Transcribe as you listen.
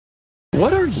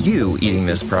What are you eating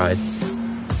this Pride?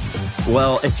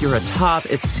 Well, if you're a top,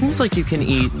 it seems like you can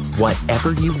eat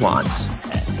whatever you want.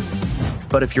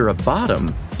 But if you're a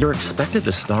bottom, you're expected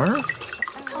to starve?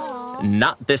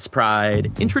 Not this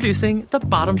Pride. Introducing the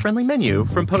bottom-friendly menu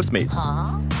from PostMates.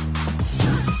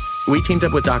 We teamed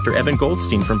up with Dr. Evan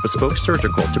Goldstein from Bespoke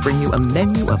Surgical to bring you a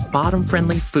menu of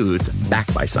bottom-friendly foods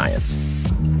backed by science.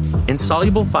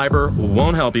 Insoluble fiber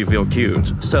won't help you feel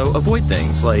cute, so avoid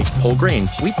things like whole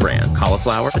grains, wheat bran,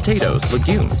 cauliflower, potatoes,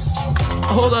 legumes.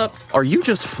 Hold up, are you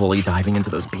just fully diving into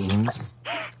those beans?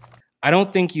 I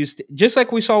don't think you, just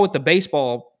like we saw with the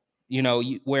baseball,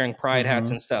 wearing pride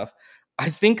hats and stuff, I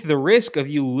think the risk of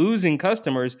you losing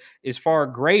customers is far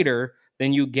greater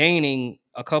than you gaining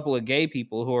a couple of gay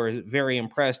people who are very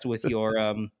impressed with your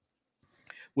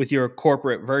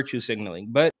corporate virtue signaling.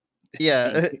 But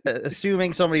yeah,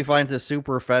 assuming somebody finds this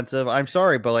super offensive, I'm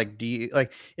sorry, but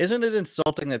isn't it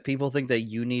insulting that people think that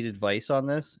you need advice on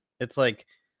this? It's like,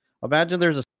 imagine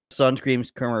there's a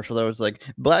sunscreen commercial that was like,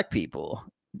 black people,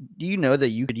 do you know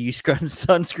that you could use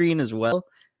sunscreen as well?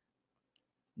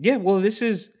 Yeah, well,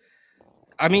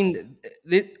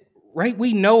 right?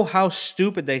 We know how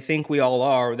stupid they think we all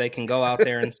are. They can go out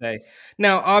there and say,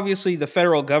 now, obviously, the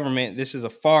federal government, this is a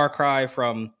far cry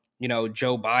from,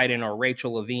 Joe Biden or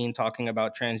Rachel Levine talking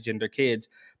about transgender kids.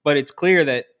 But it's clear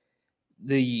that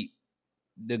the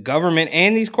government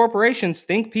and these corporations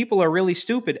think people are really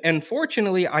stupid. And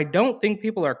fortunately, I don't think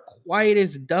people are quite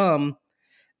as dumb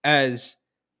as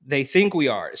they think we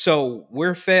are. So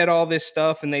we're fed all this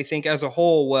stuff and they think as a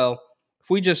whole, well,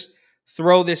 if we just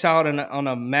throw this out on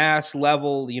a mass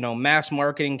level, mass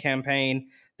marketing campaign,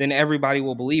 then everybody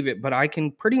will believe it. But I can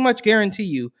pretty much guarantee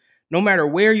you, no matter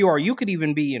where you are, you could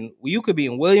be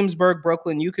in Williamsburg,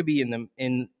 Brooklyn, you could be in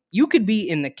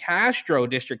the Castro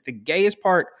district, the gayest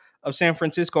part of San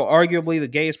Francisco, arguably the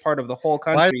gayest part of the whole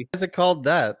country. Why is it called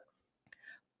that?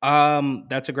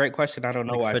 That's a great question. I don't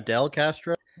know why. Fidel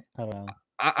Castro? I don't know.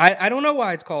 I don't know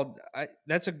why it's called.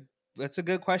 That's a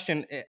good question.